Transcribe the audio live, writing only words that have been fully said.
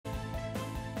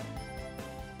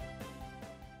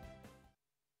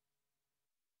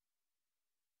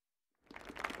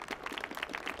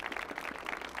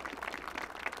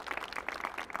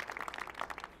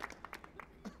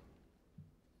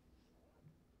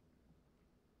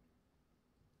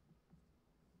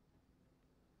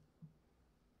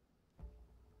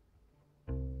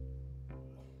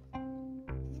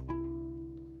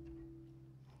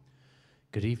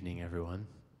Good evening, everyone.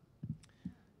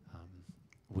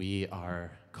 We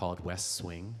are called Wes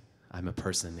Swing. I'm a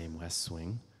person named Wes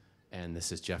Swing, and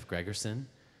this is Jeff Gregerson.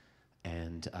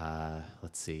 And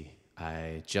let's see,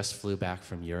 I just flew back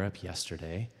from Europe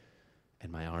yesterday,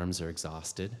 and my arms are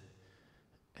exhausted.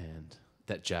 And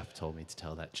that Jeff told me to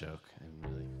tell that joke,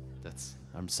 and really,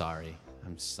 I'm sorry.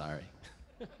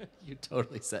 You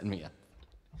totally set me up.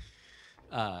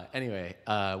 Anyway,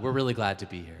 we're really glad to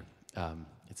be here.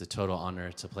 It's a total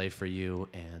honor to play for you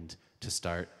and to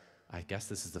start. I guess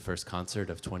this is the first concert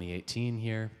of 2018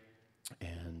 here,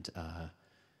 and the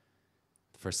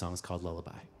first song is called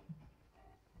Lullaby.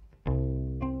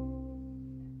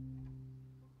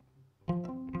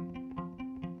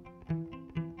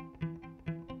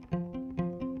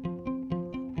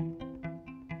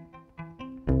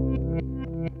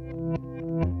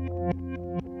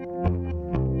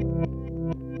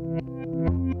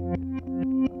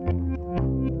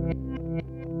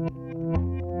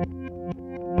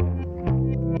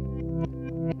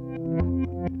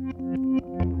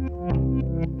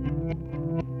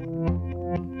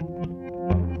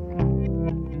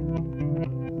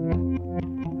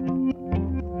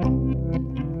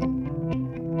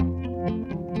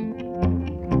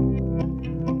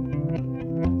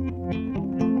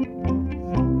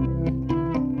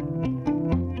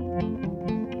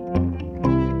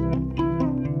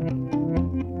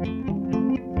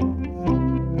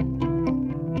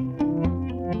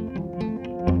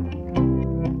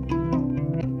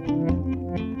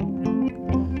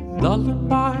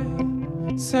 Lullaby,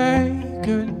 say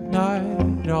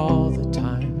goodnight all the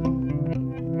time.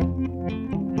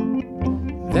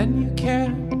 Then you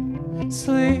can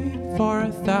sleep for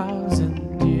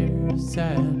 1,000 years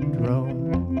and roam.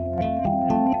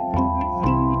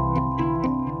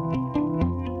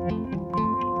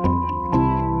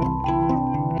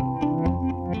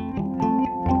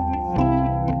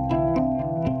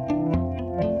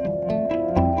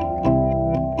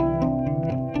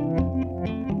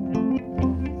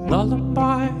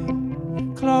 Lullaby,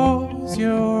 close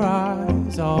your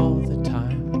eyes all the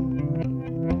time.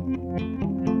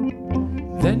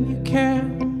 Then you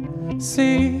can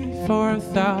see for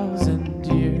 1,000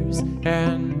 years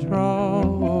and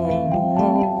roll.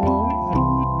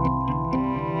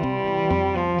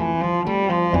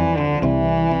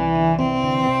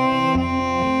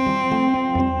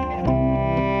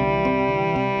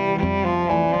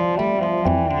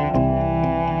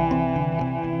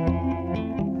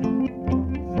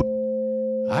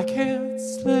 I can't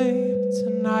sleep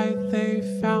tonight, they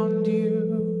found you.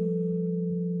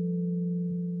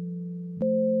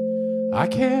 I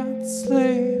can't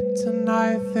sleep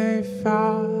tonight, they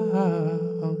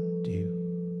found you.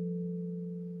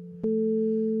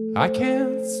 I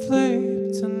can't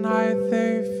sleep tonight,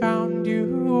 they found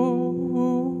you.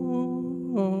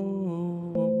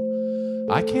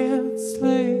 I can't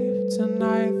sleep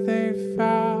tonight, they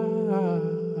found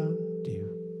you.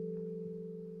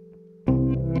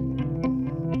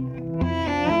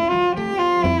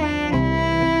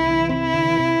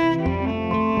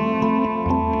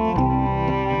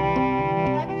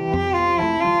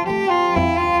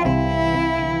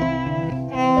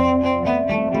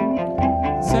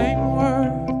 Same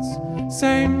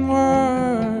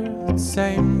words,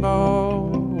 same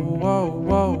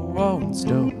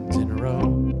stones in a row.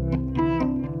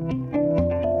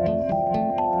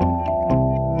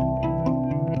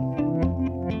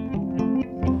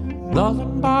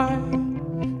 Lullaby,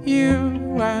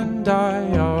 you and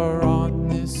I are on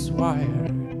this wire.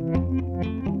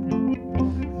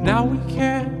 Now we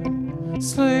can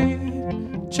sleep,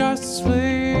 just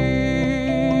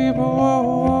sleep.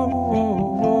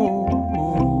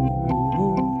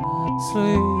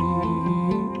 Sleep.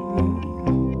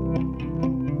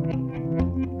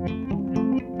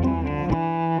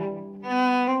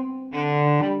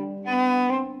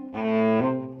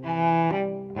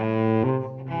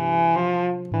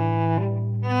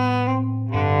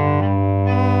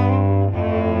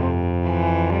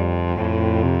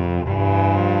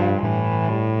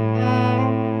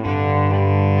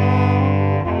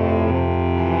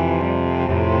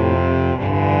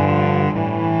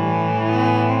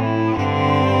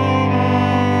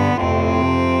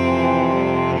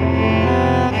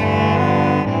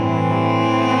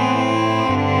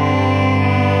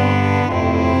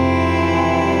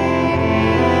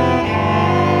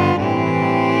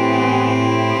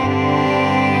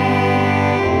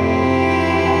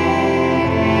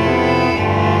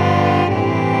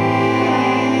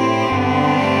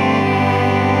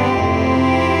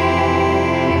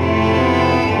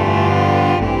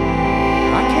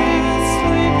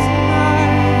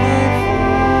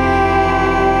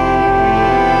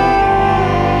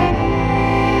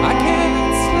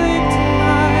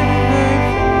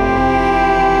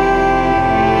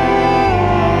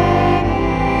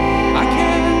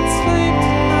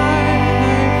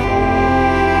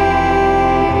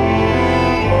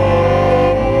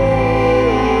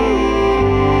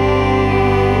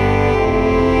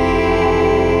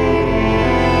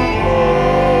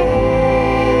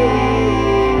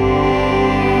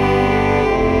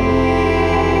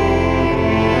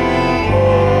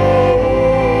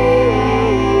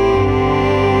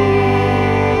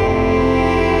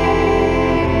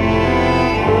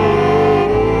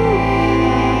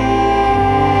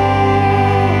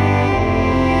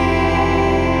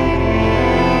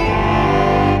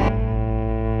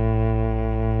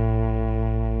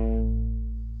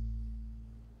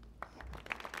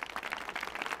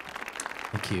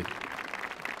 Thank you.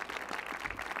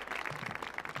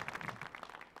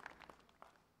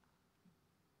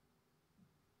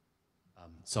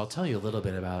 So I'll tell you a little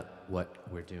bit about what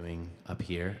we're doing up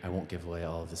here. I won't give away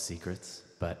all of the secrets,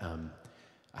 but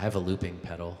I have a looping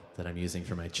pedal that I'm using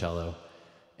for my cello,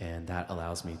 and that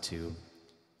allows me to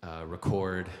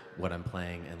record what I'm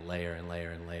playing and layer and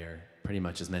layer and layer pretty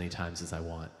much as many times as I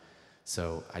want.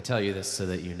 So I tell you this so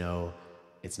that you know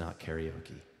it's not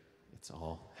karaoke. It's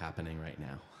all happening right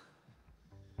now.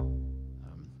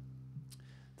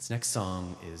 This next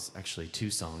song is actually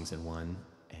two songs in one,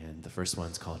 and the first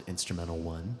one's called Instrumental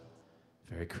 1,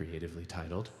 very creatively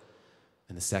titled,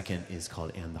 and the second is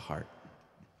called And the Heart.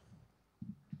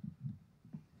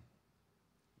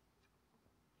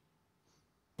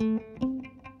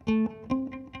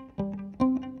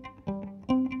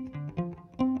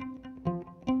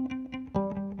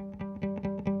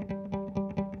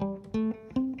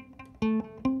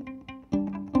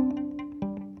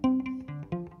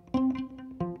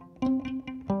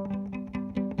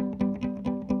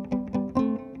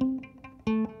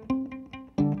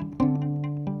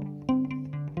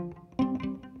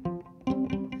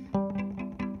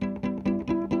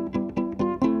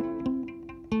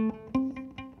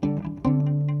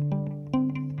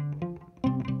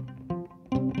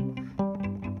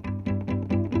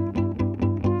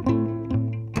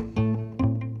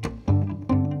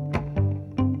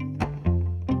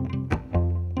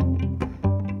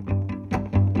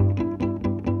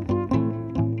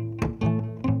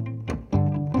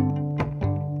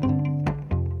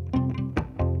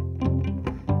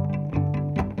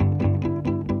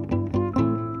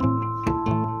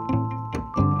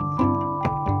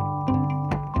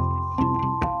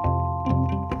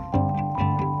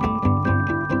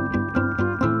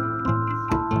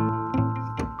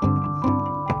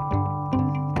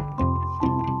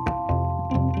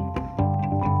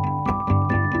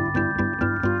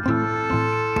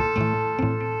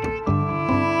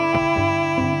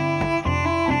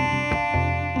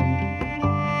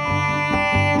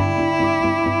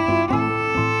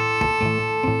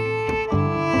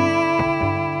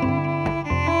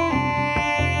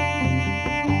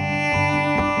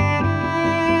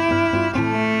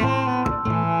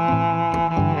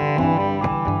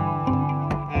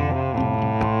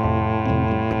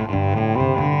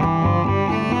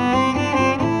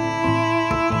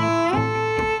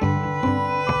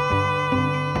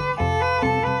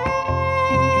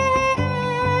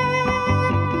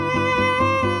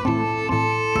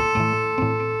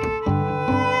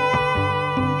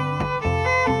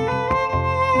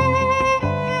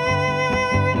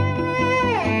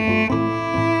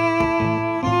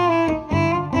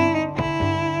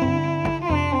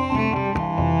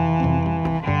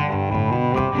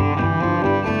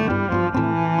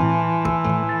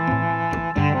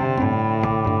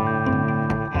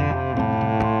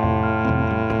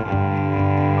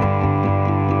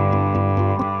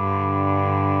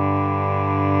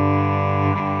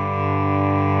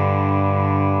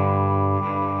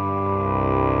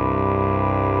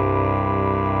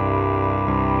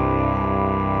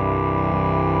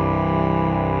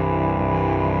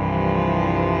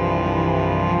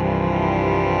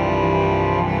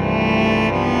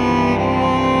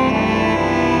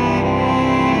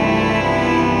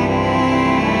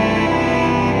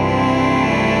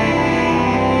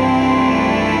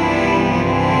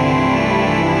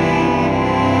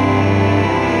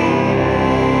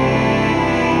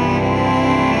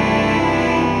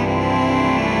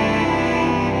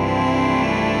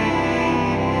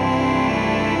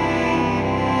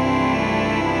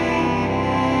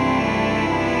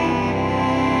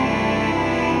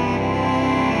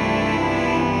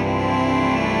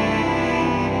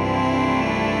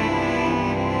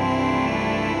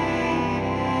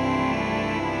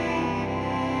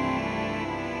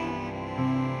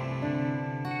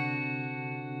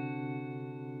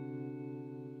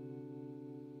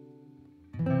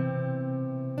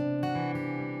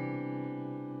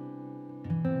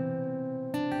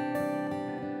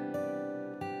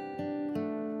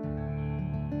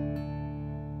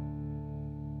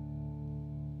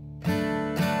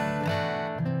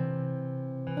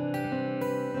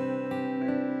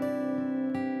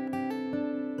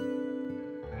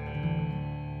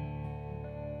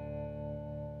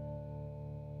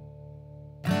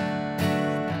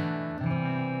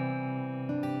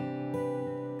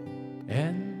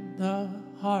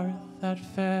 that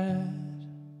fed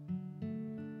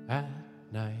at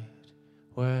night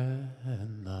when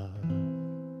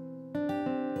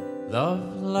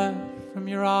love led from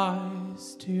your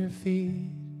eyes to your feet.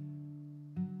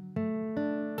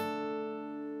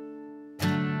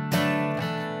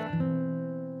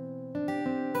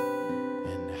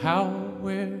 how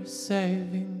we're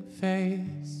saving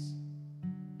face.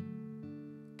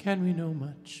 Can we know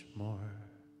much more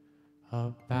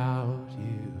about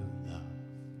you, love?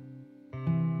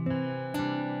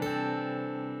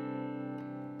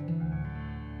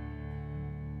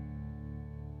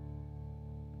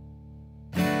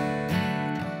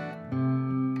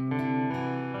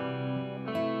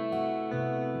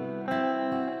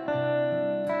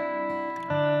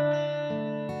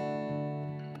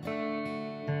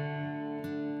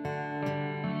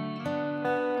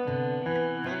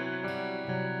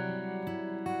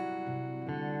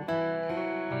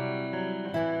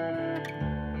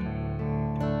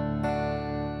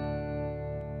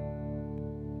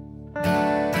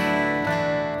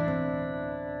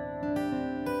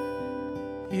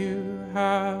 You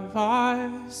have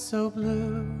eyes so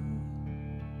blue,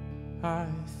 I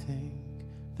think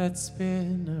that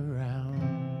spin around,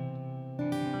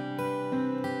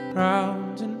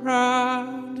 round and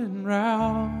round and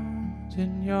round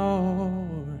in your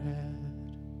head.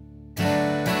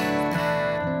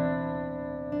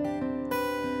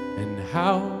 And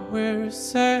how we're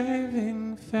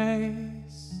saving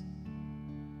face.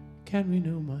 Can we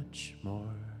know much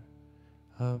more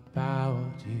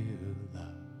about you, love?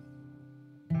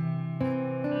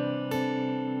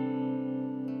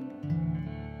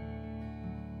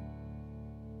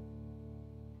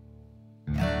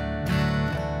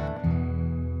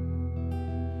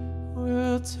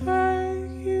 We'll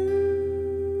take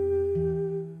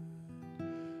you,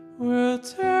 we'll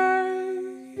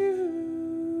take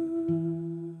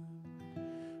you,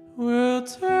 we'll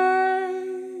take you.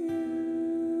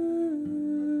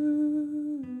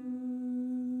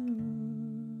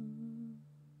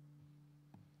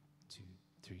 2,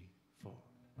 3, 4.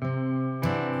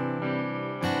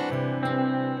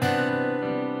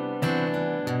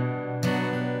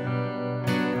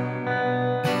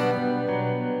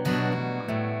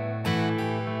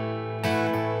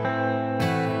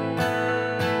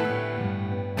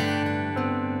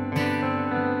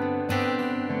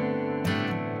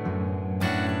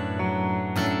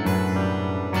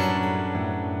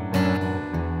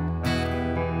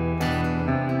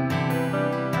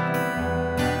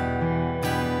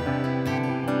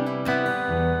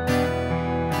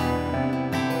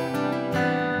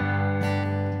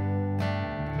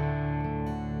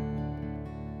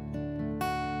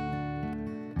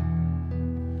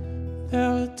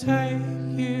 They'll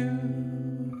take you,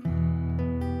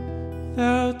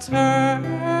 they'll take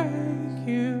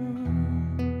you,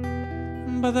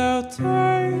 but they'll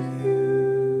take you.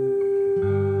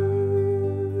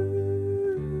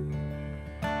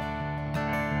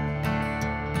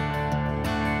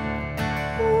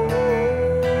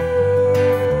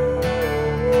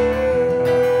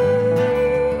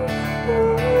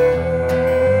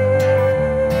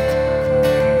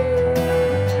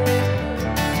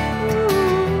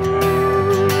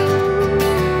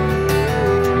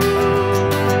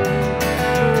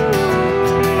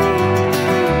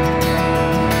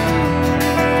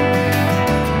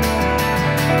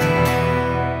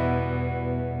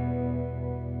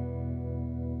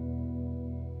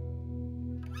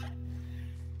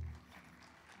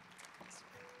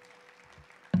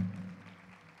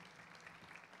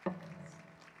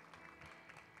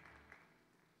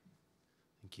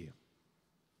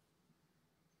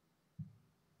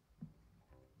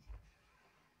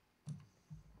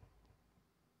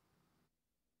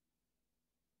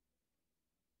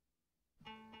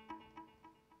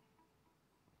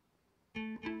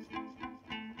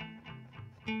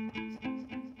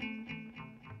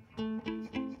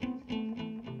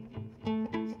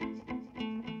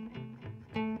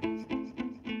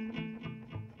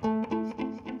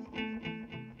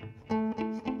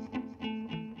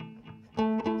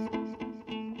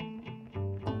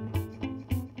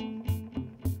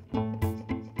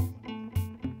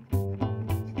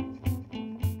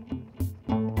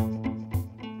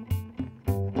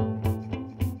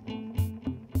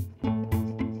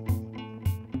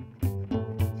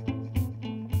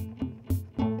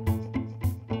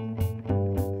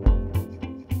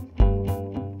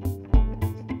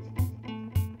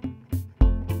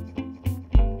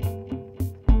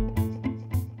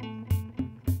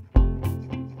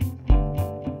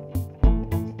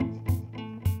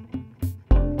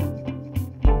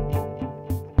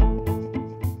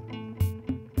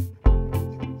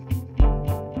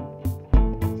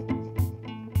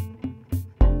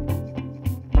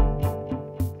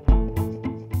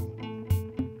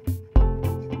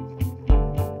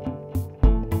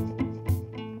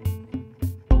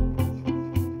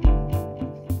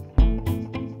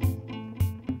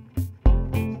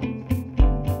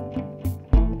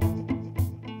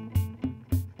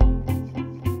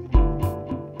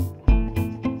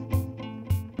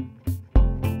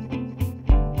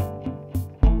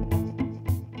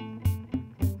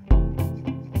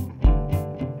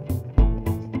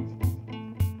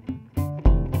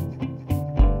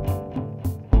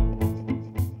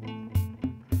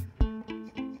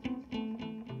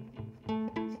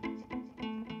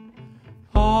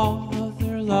 All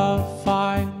other love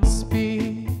finds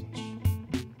speech.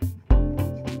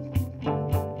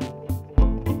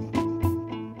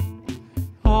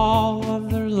 All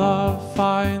other love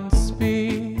finds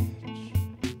speech.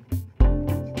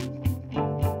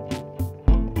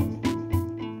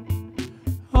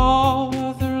 All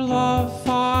other love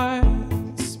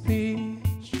finds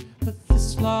speech, but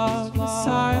this love is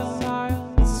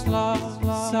silent. This love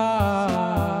is silent.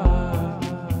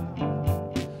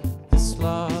 This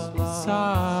love is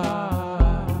silent.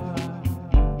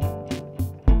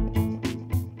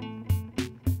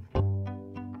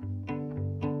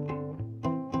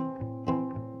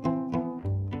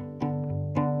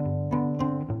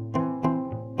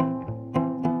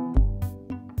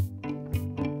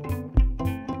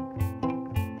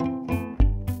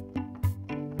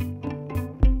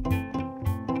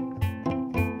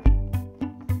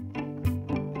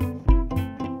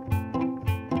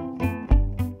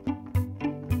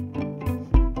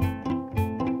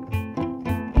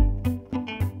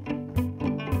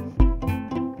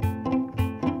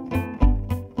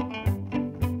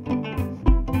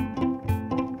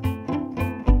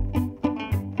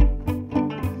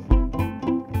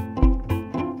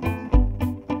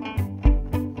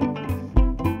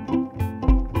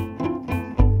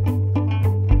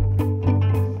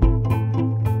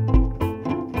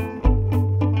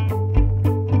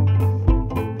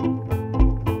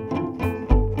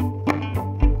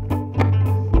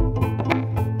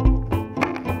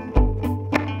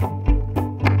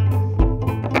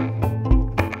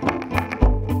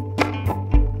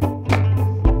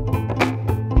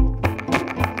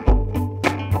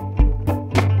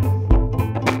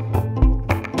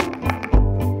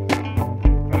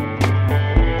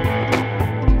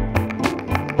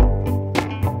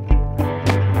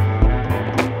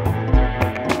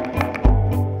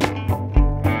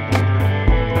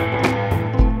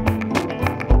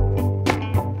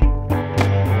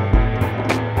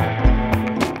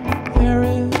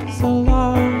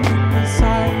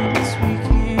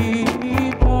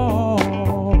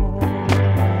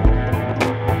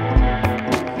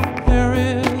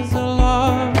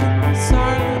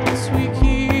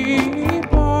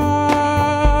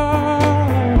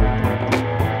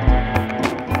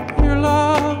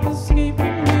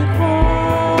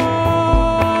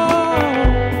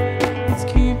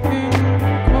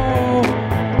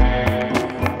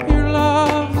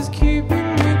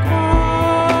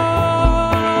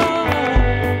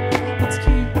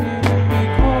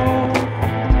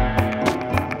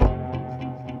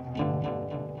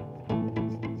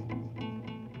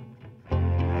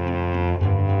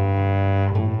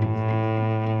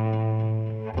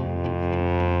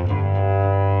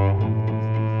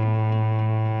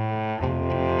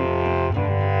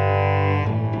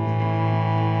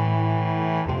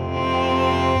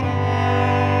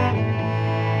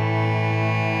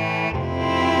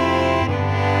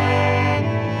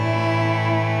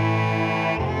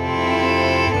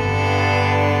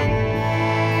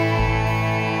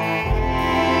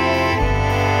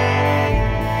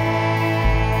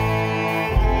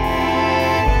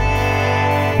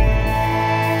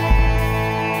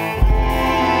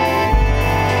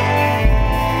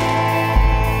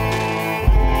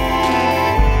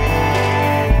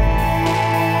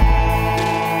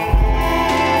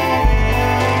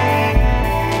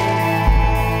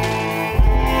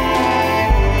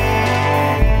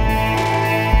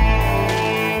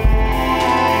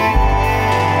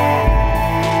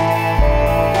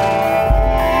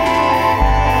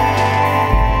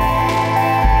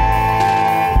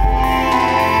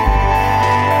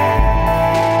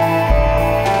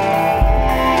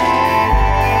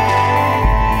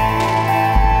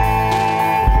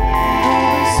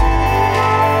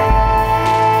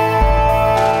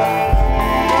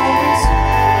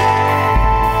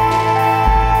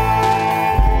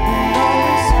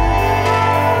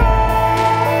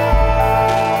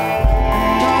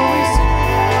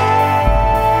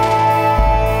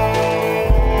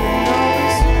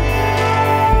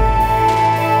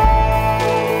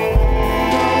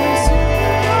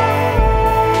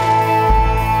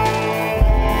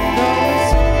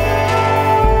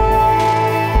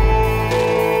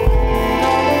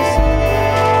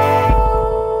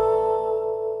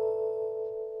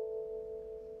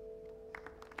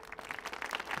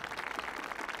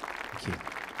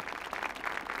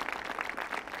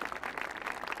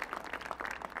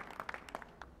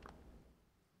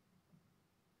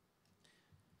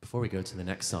 Before we go to the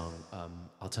next song,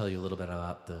 I'll tell you a little bit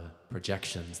about the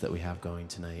projections that we have going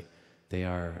tonight. They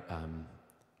are,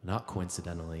 not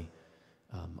coincidentally,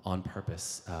 on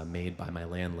purpose, made by my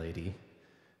landlady,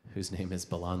 whose name is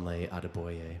Bolanle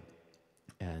Adeboye,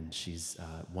 and she's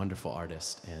a wonderful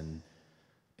artist. And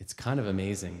it's kind of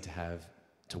amazing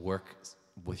to work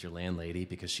with your landlady,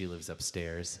 because she lives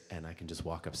upstairs and I can just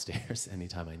walk upstairs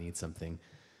anytime I need something,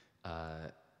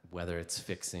 whether it's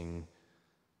fixing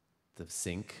the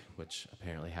sink, which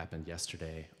apparently happened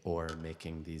yesterday, or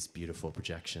making these beautiful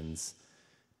projections,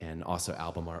 and also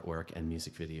album artwork and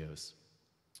music videos.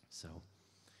 So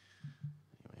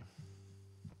anyway,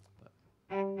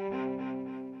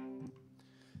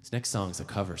 this next song is a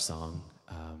cover song.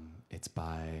 It's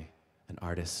by an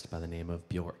artist by the name of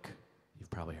Bjork. You've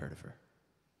probably heard of her.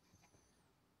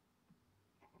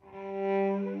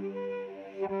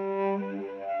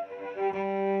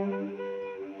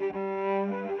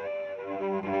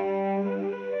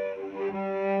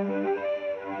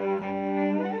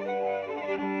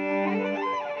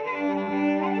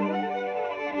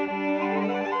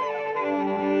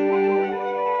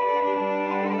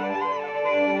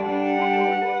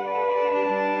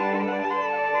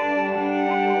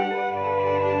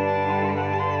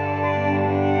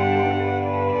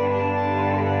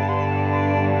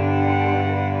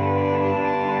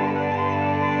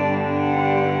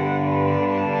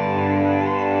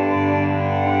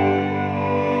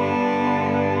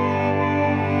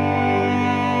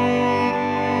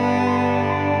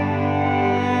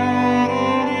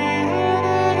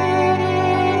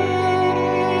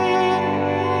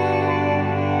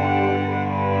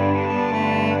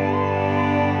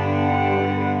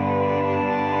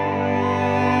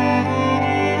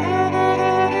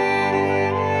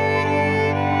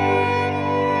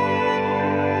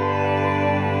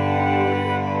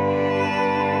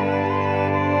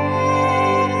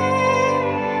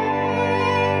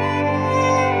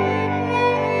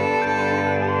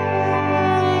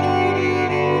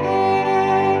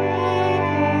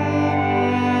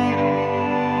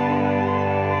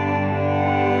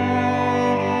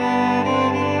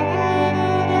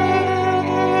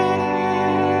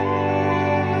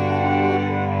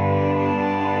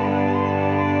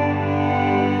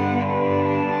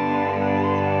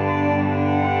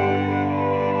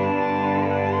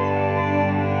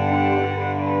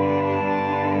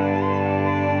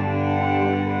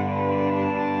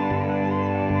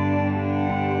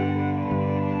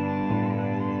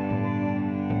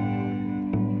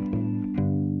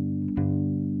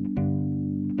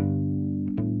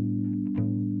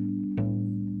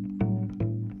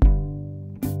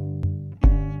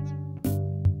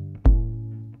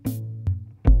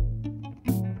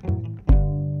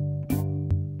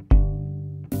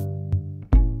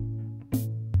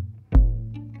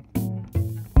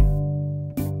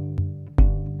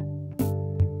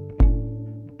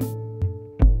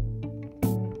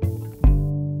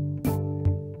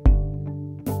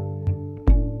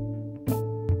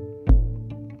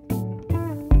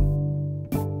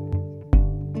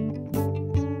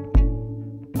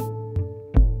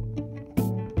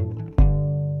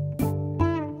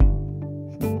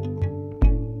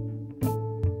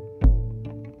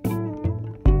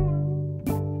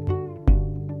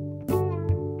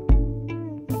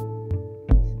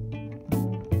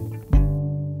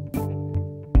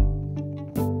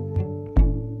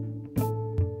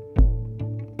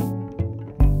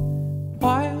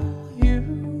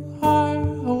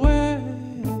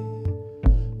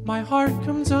 heart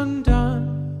comes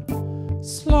undone,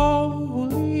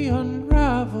 slowly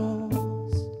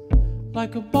unravels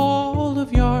like a ball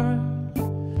of yarn.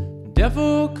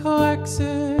 Devil collects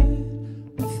it,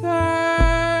 vagrant,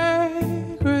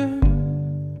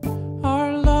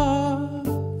 our love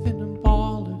in a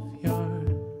ball of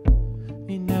yarn,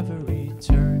 may never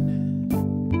return it.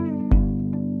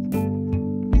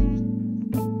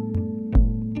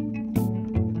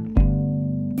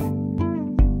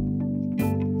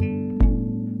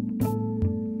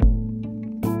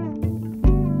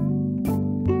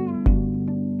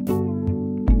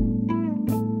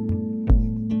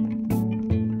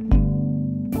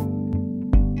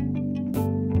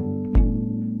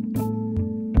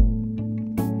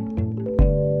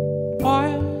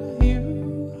 While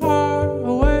you are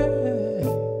away,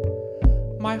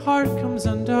 my heart comes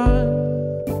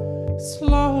undone,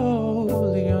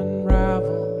 slowly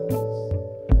unravels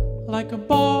like a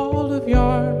ball of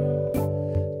yarn.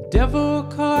 Devil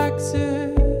collects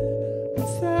it,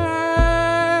 vagrant,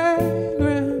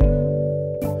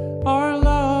 our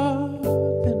love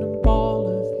in a ball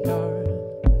of yarn,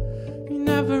 you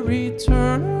never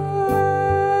return.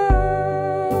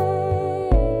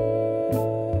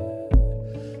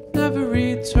 Never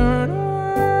return.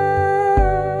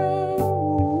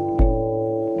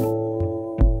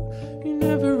 You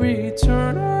never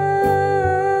return.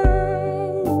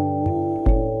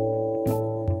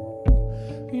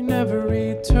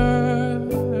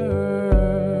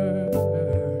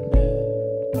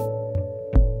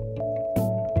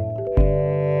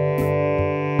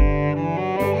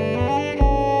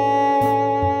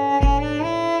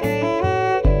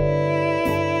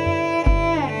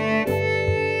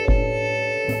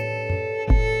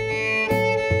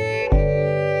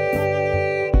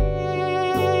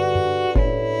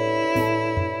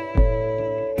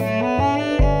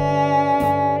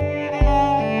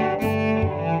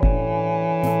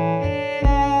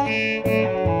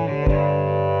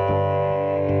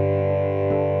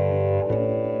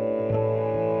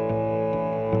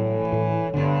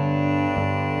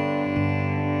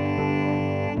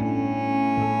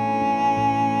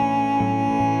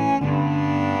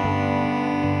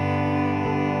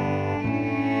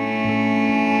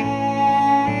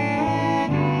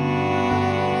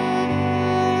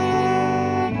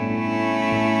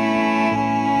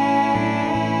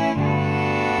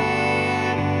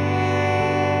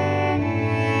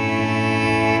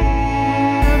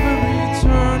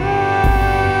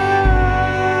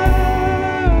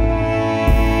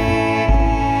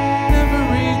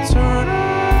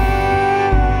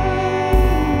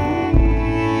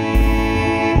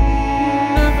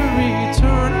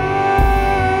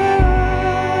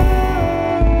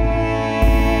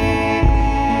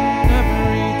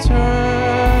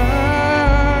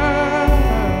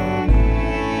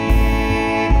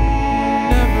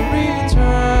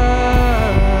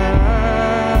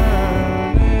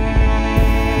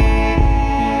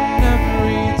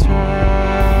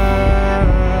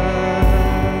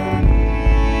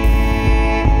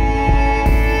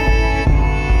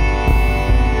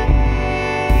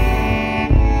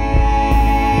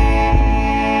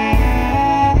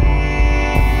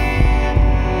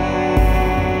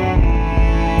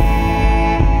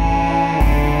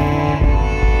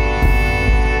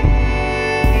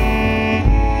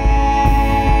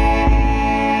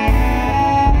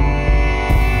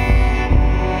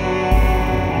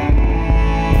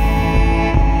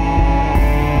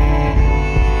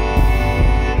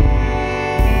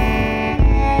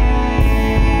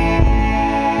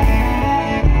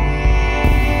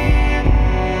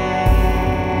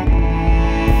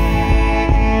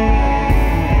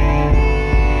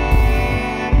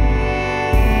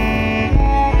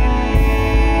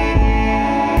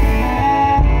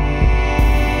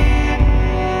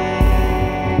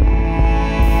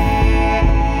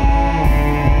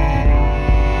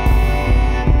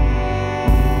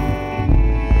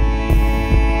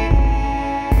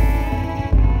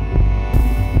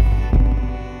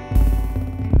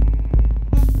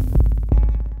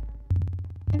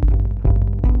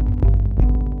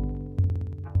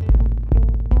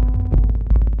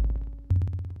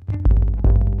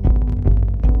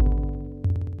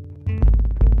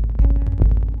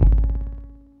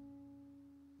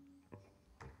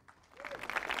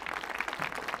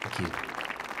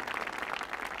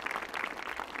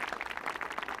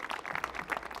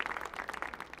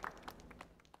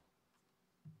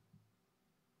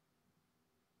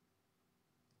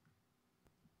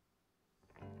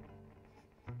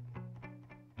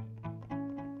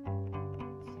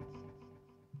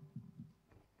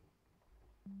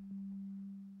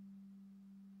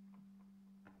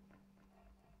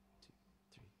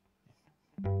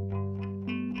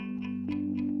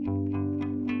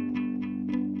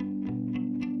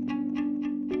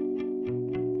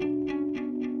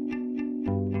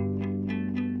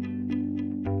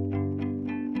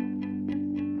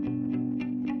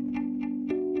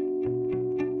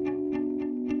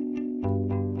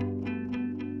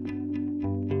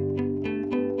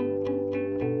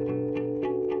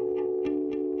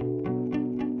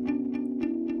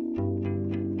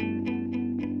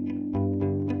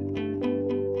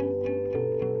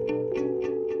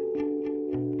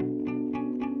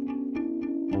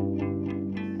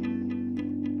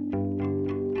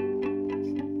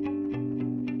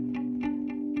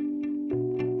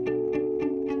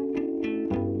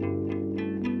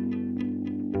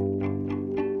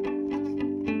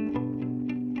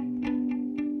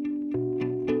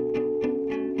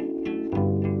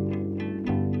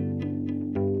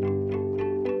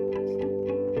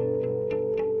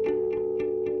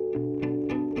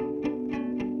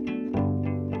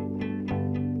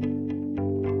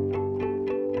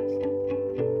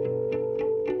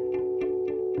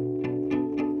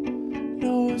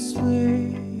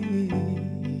 sleep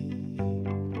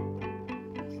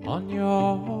on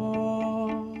your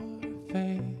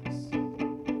face,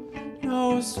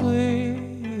 no sleep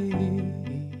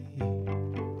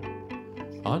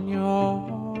on your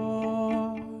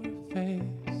face.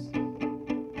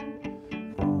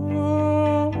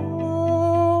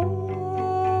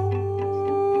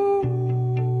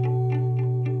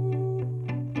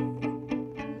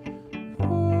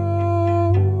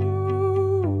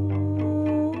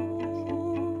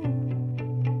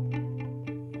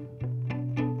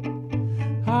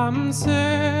 I'm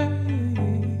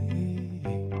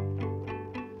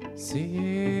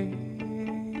seeing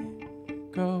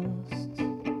ghosts.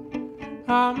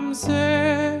 I'm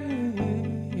seeing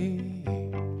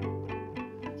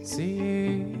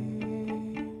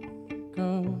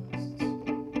ghosts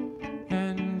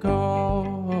and ghosts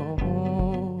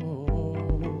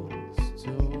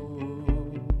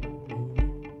too,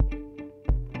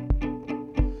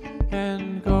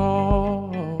 and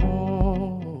ghosts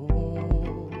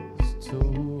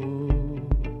too.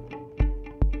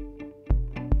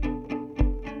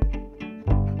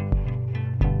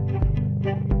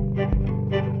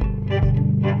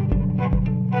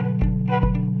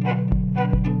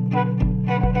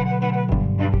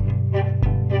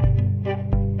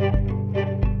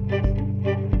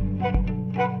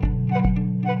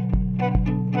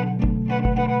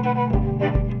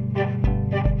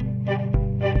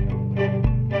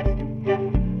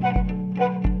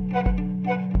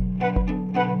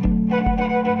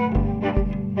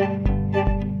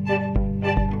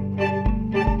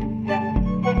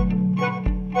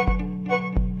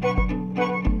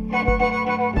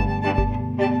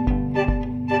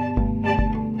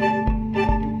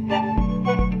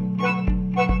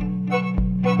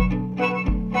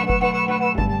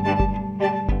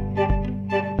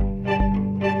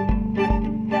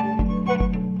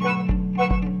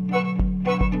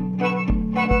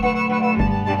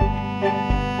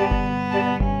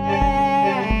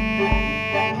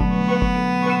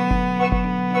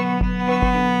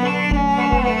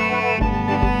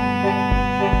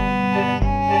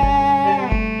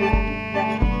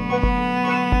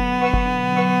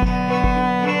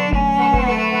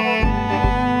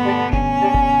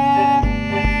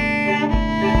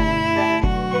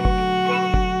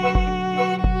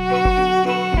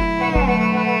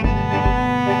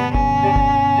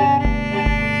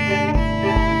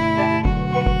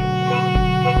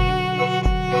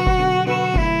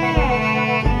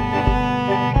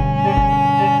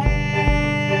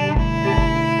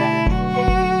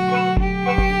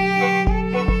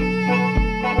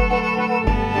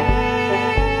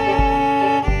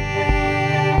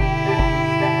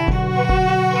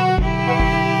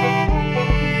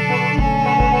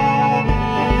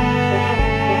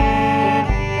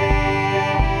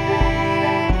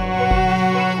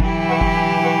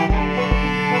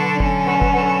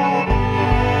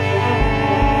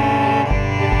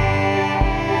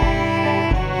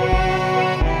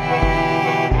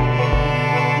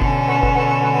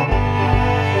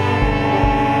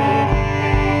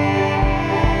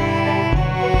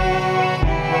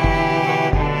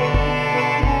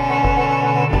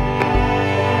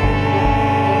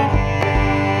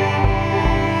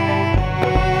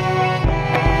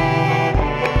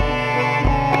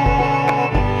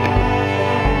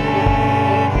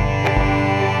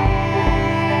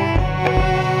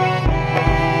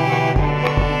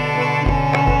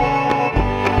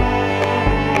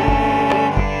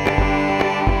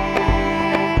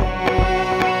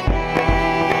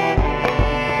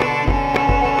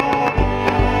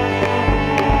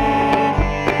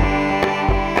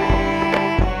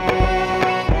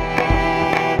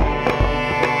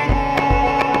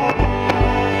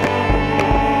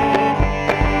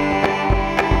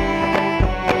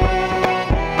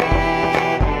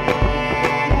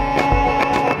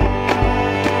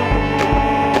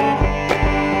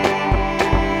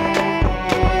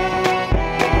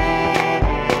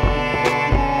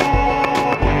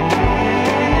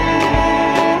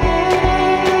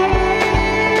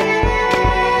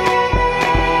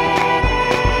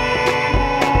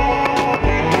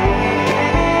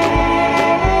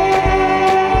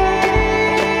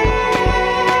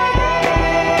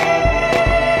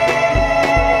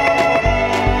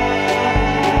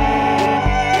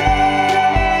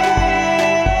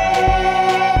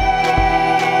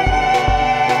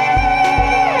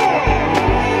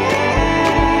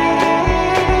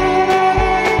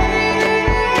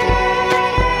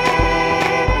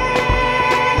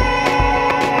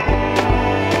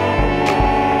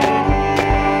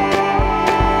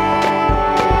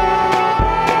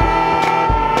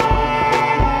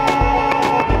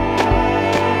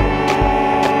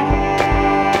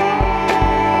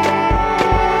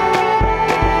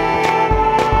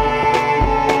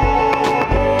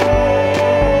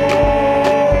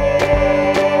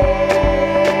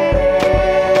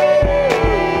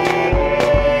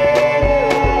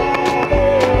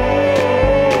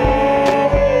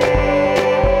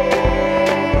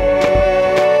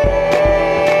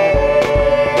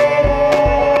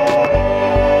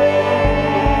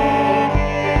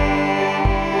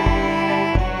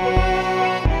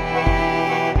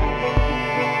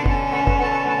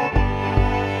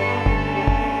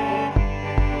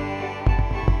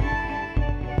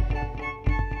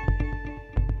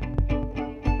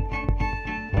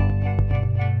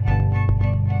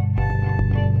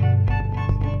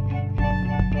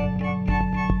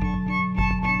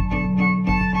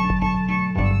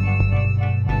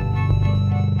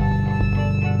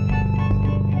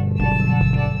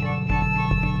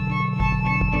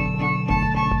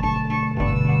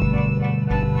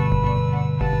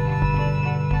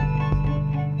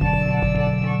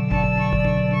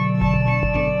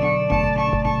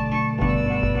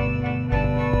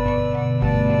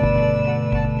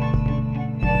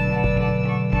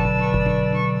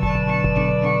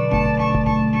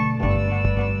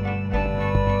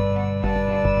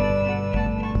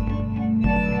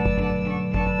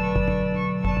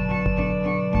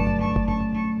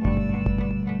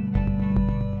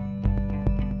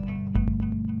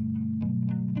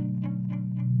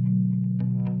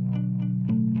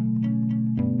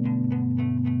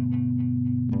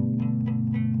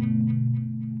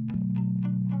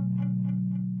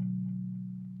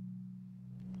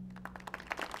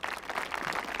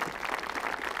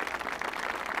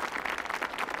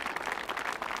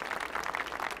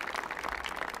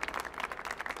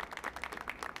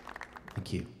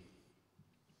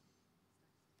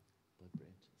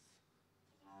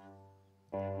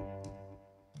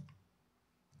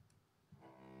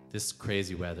 This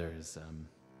crazy weather is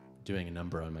doing a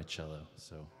number on my cello,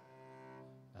 so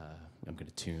I'm going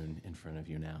to tune in front of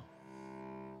you now.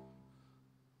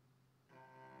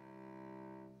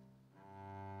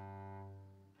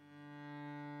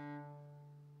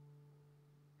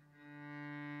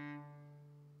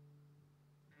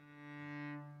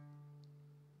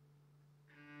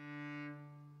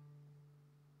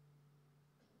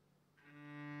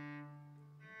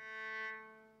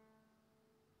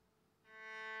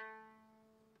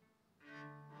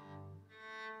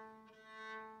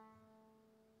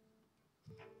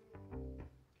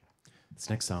 This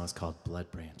next song is called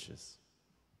Blood Branches.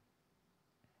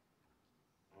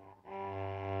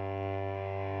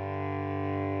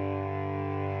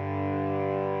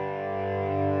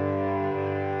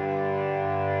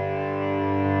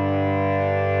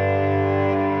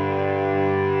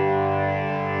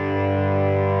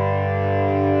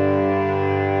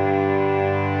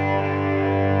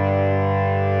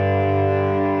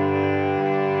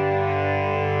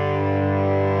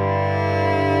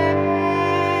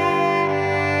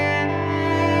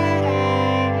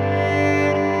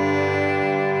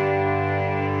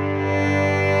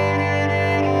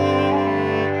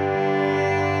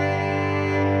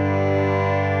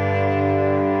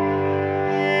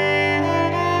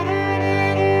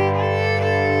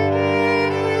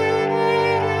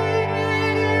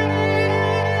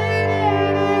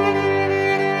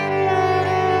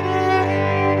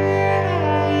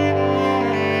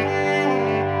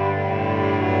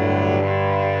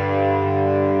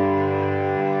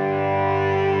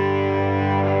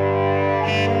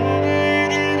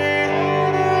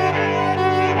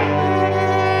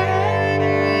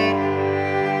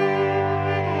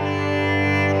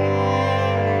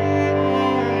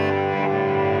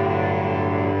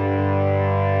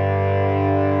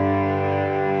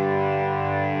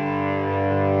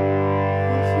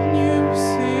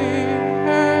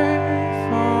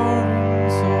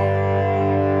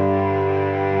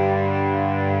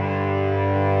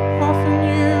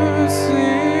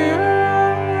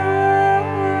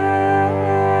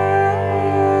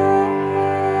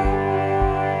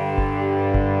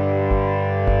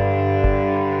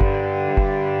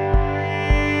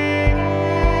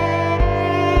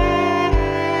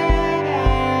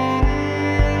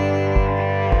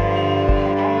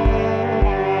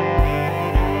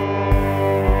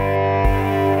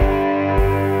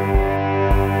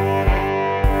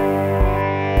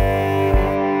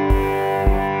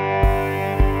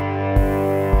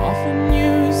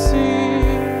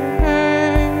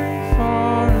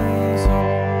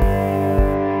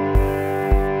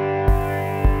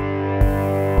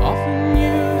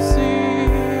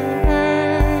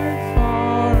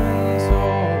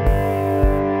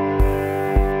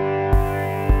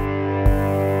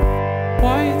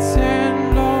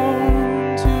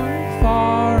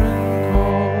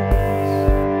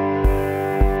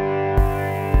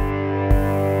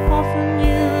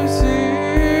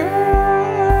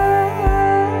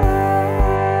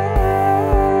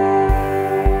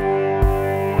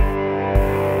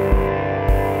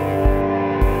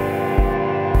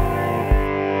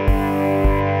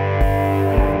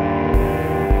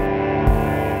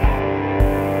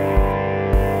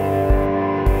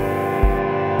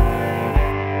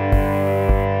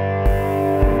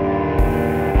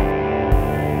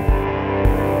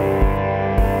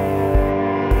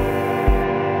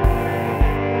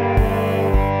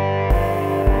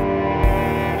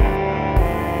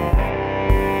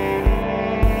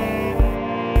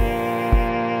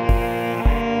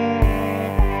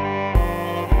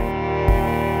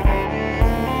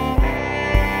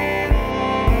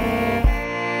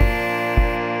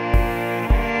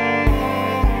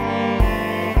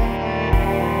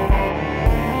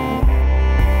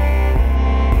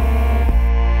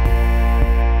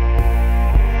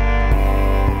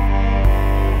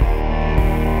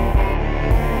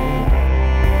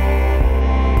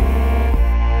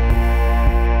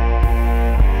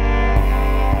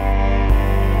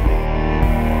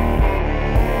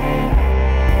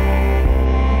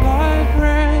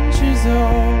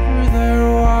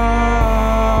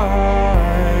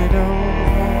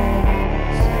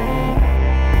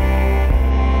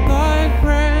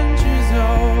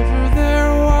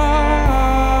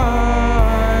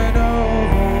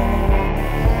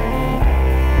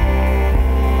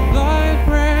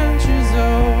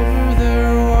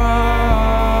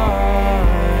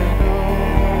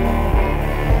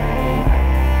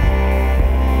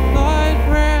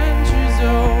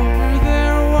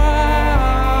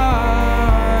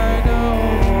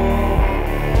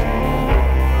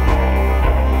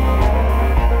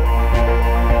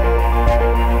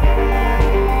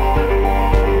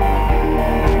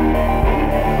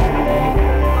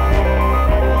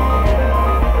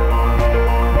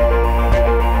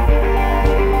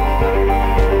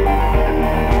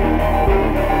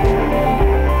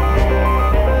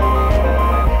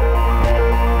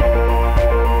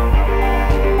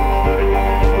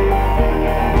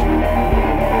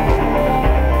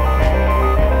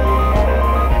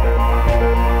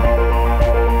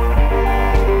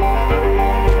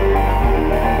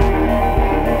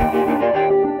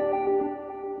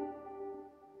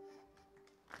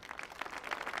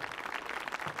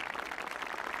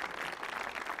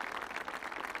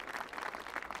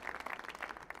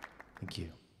 Thank you.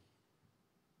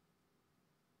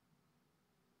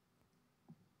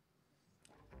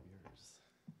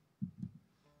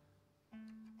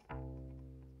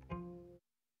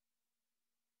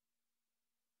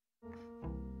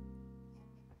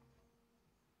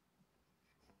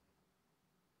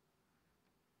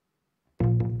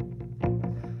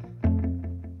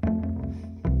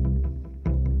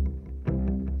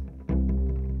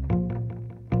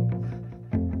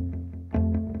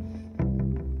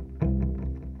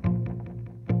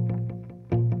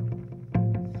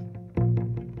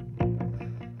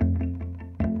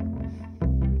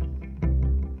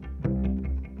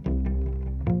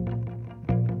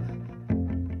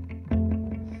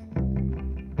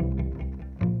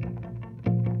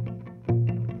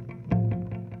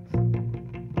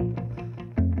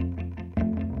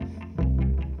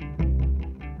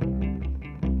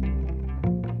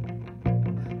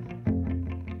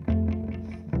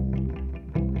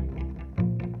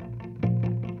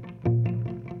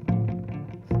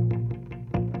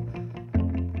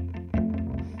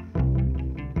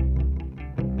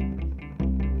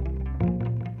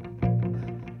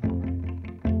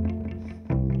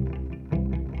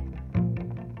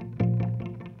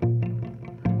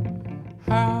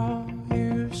 How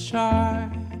you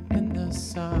shine in the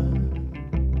sun.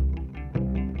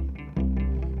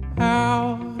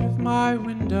 Out of my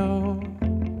window,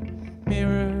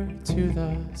 mirror to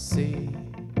the sea.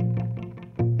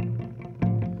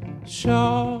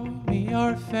 Show me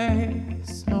your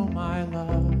face, oh my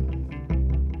love.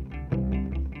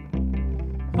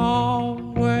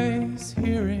 Always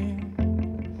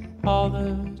hearing all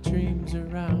the dreams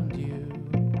around you.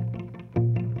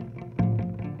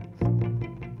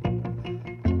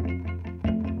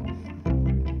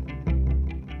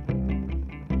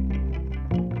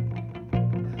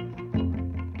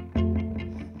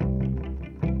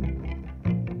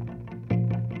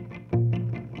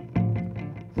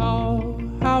 Oh,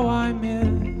 how I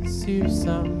miss you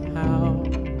somehow.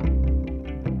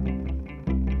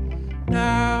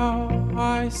 Now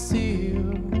I see you,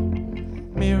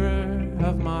 mirror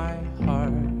of my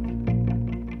heart.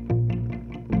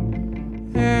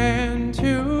 And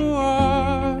who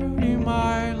are you,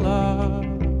 my love?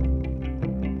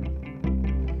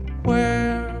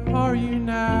 Where are you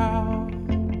now?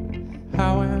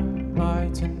 How am I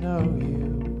to know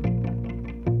you?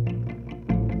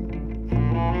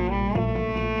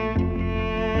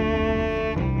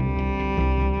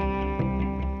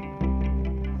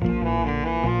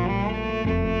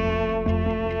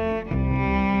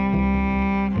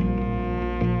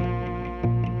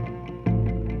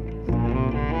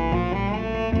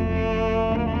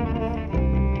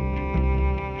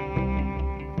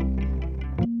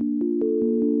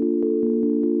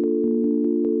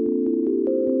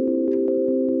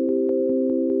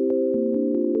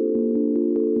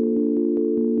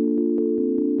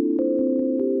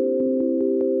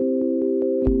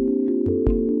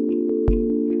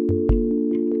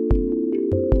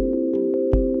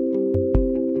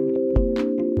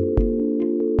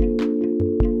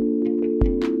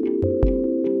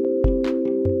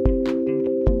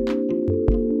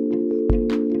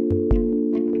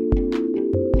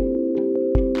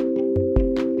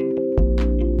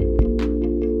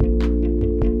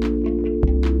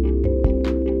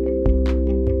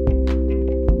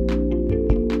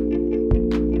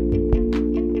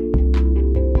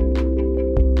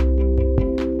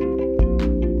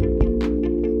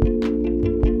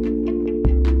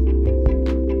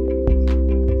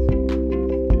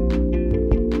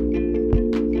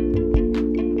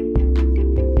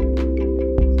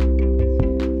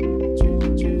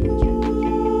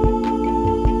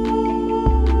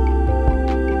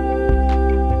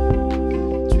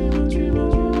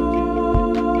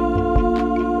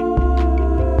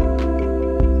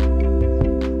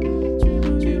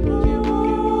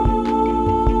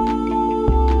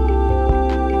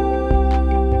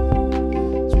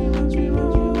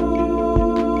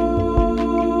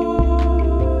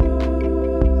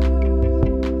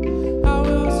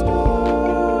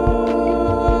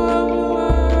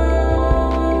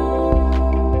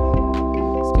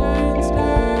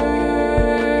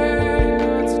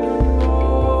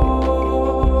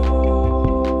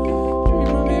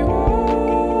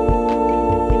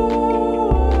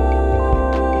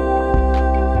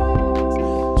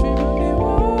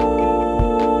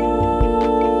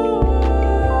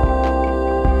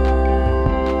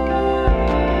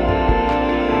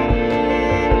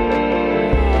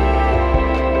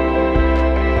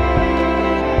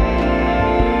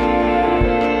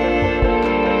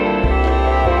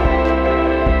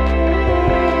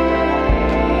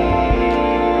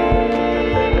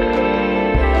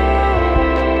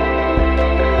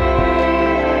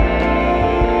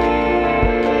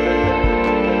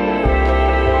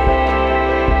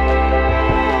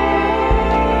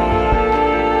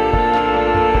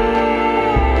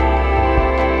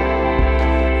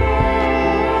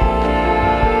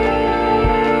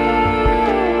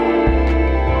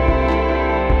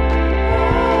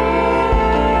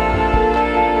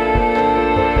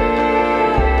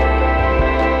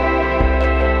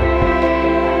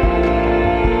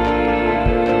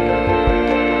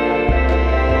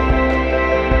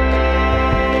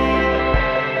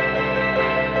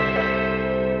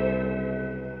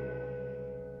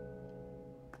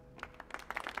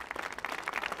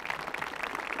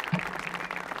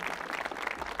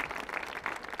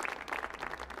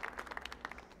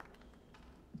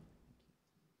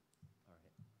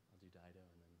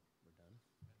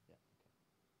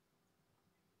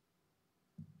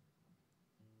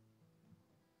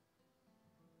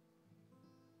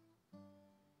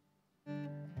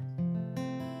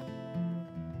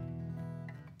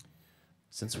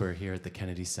 Since we're here at the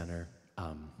Kennedy Center,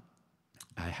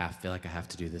 feel like I have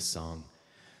to do this song.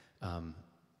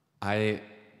 I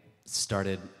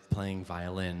started playing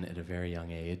violin at a very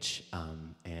young age,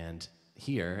 and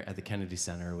here at the Kennedy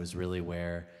Center was really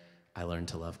where I learned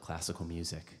to love classical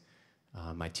music.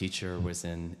 My teacher was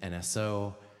in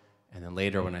NSO, and then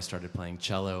later when I started playing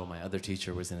cello, my other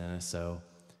teacher was in NSO,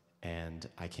 and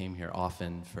I came here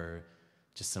often for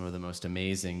just some of the most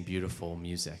amazing, beautiful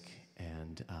music,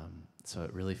 and so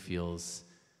it really feels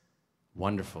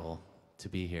wonderful to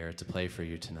be here to play for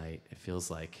you tonight. It feels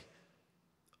like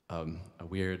a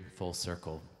weird full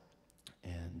circle,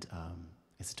 and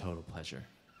it's a total pleasure.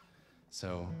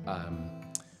 So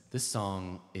this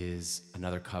song is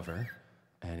another cover,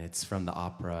 and it's from the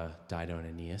opera Dido and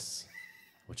Aeneas,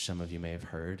 which some of you may have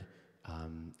heard.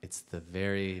 It's the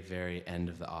very, very end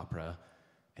of the opera,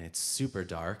 and it's super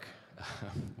dark,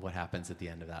 what happens at the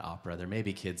end of that opera. There may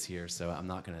be kids here, so I'm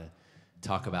not going to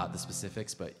talk about the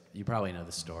specifics, but you probably know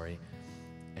the story.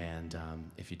 And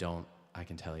if you don't, I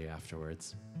can tell you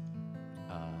afterwards.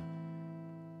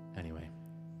 Anyway,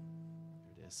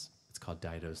 here it is. It's called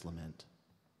Dido's Lament.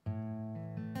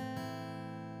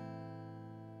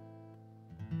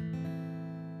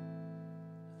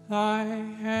 Thy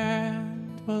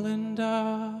hand,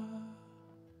 Belinda,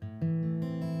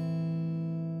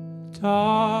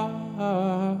 darkness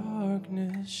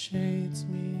shades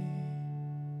me.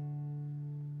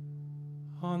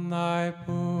 On thy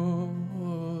bosom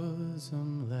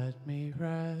let me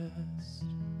rest.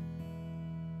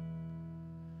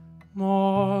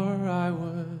 More I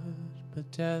would,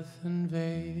 but death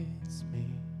invades me.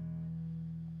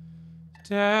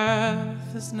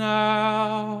 Death is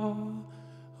now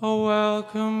a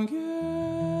welcome guest.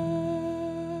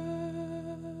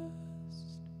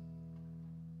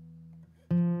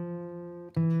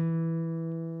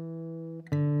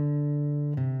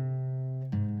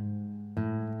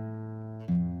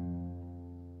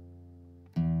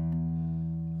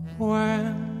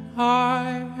 When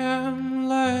I am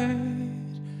laid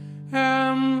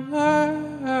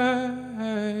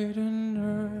in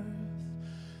earth,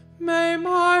 may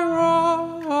my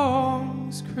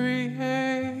wrongs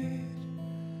create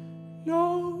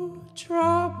no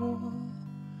trouble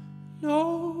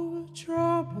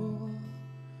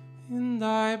in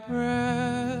thy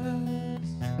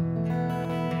breast.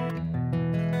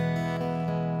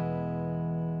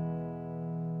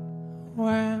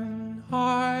 When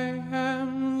I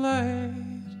am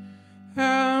laid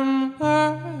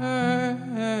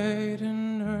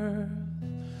in earth,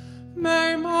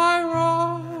 may my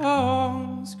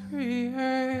wrongs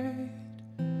create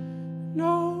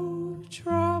no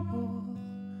trouble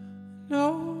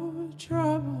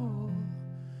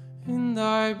in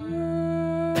thy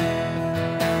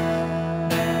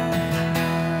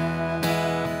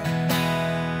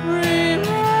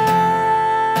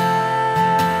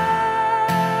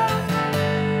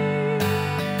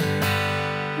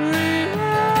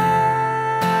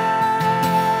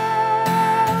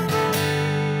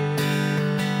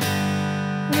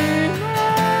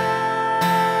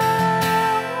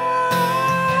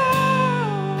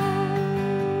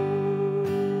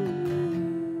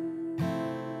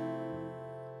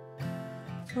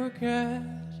forget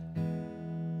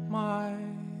my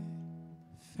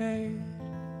fate.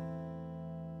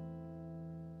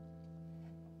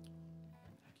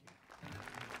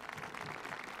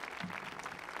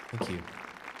 Thank you.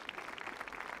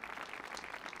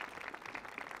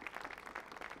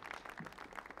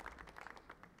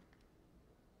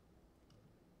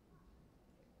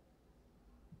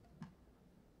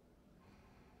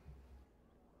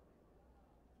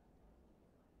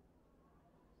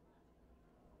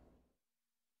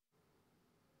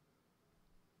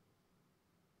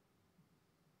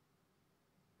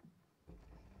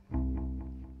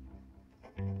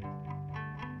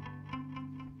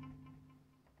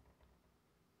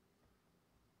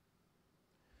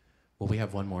 Well, we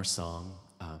have one more song.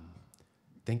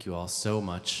 Thank you all so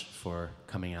much for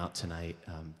coming out tonight.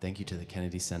 Thank you to the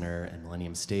Kennedy Center and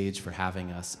Millennium Stage for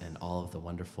having us, and all of the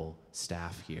wonderful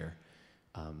staff here.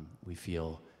 We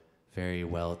feel very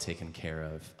well taken care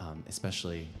of,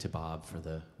 especially to Bob for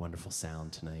the wonderful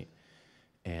sound tonight.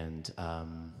 And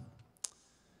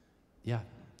yeah,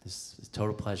 this is a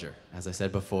total pleasure. As I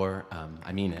said before,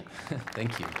 I mean it.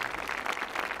 Thank you.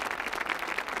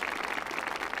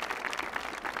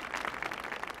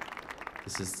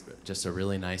 This is just a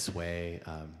really nice way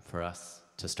for us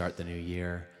to start the new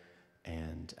year.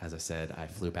 And as I said, I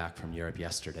flew back from Europe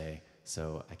yesterday,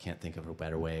 so I can't think of a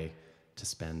better way to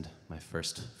spend my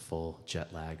first full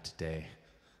jet-lagged day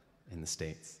in the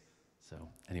States. So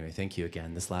anyway, thank you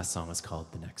again. This last song is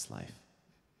called The Next Life.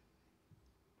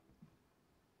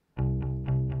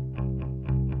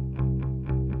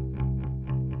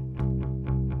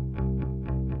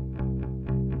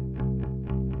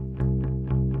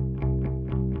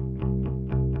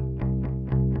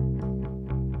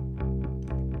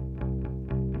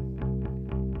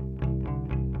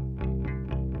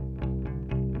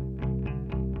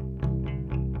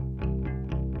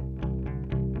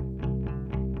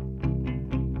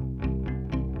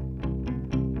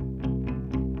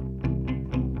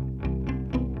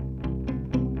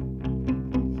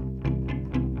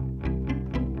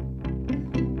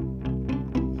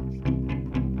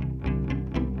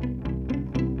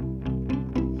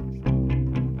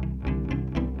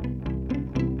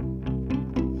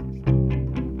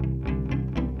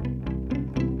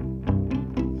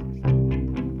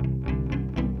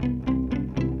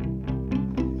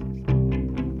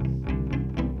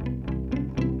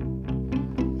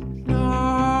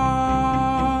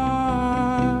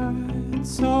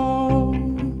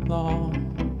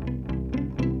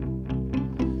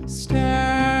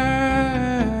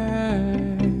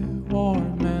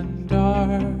 warm and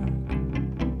dark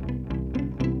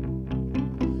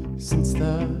since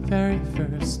the very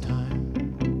first time.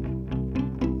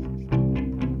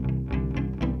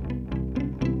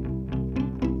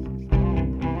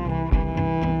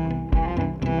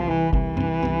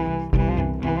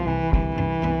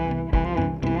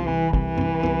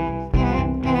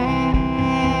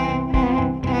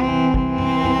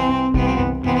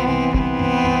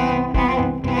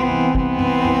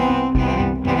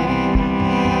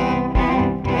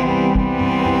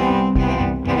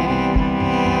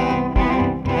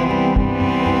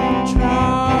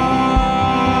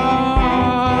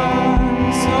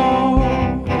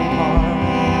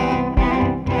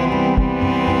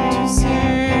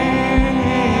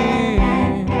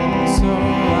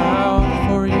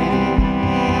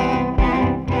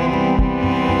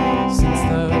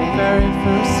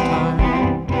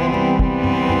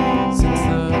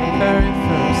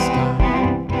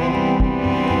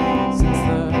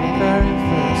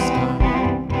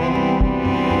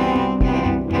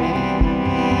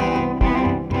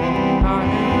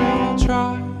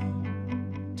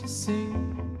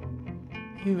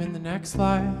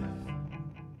 Life,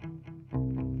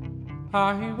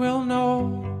 I will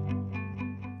know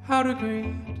how to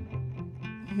greet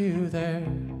you there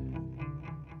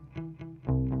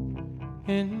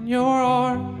in your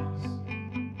arms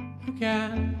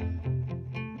again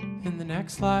in the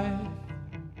next life,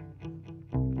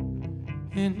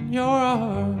 in your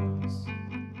arms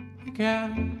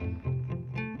again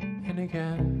and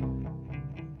again.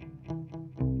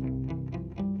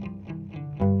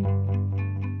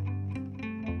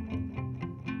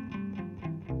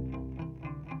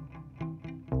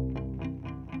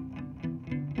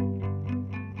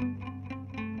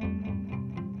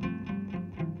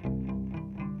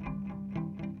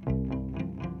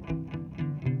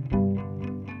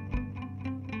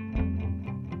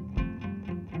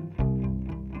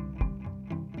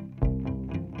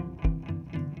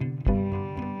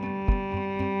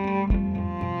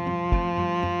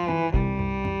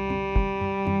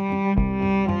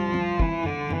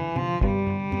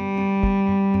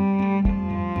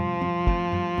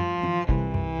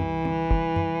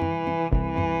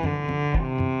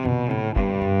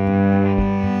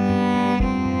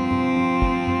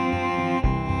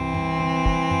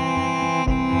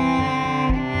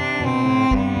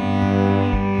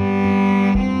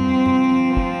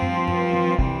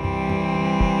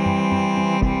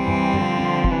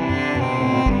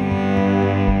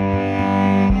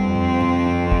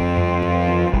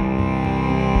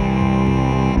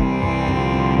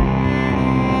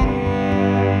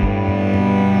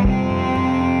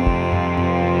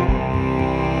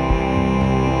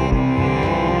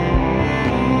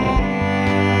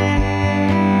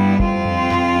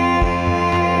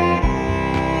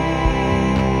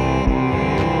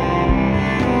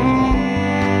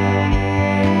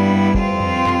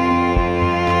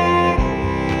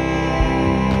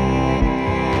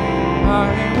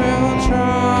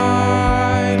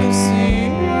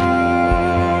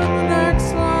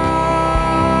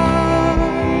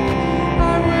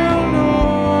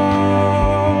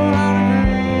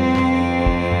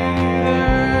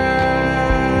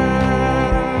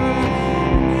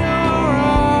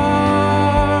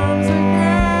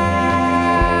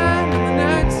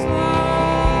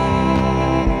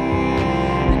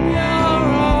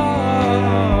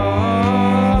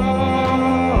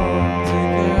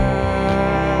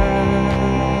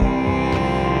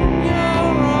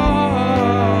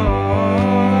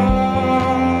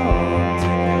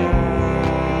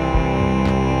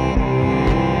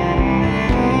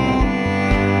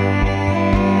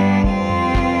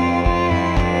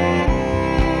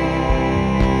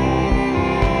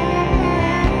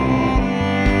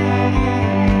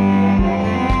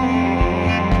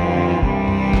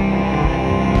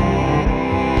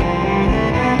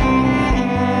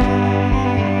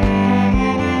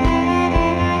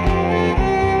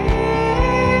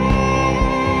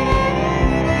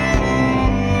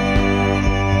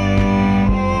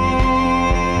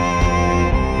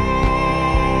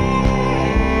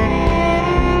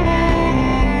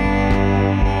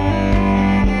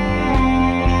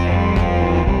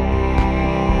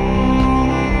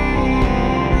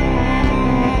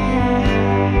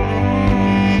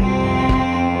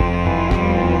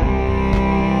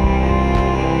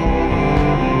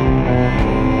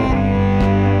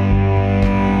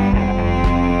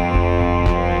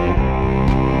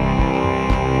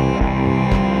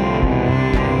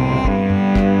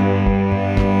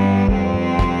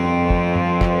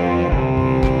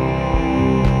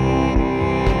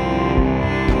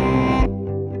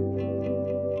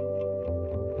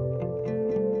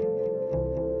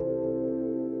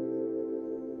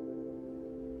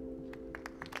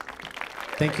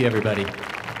 Thank you, everybody.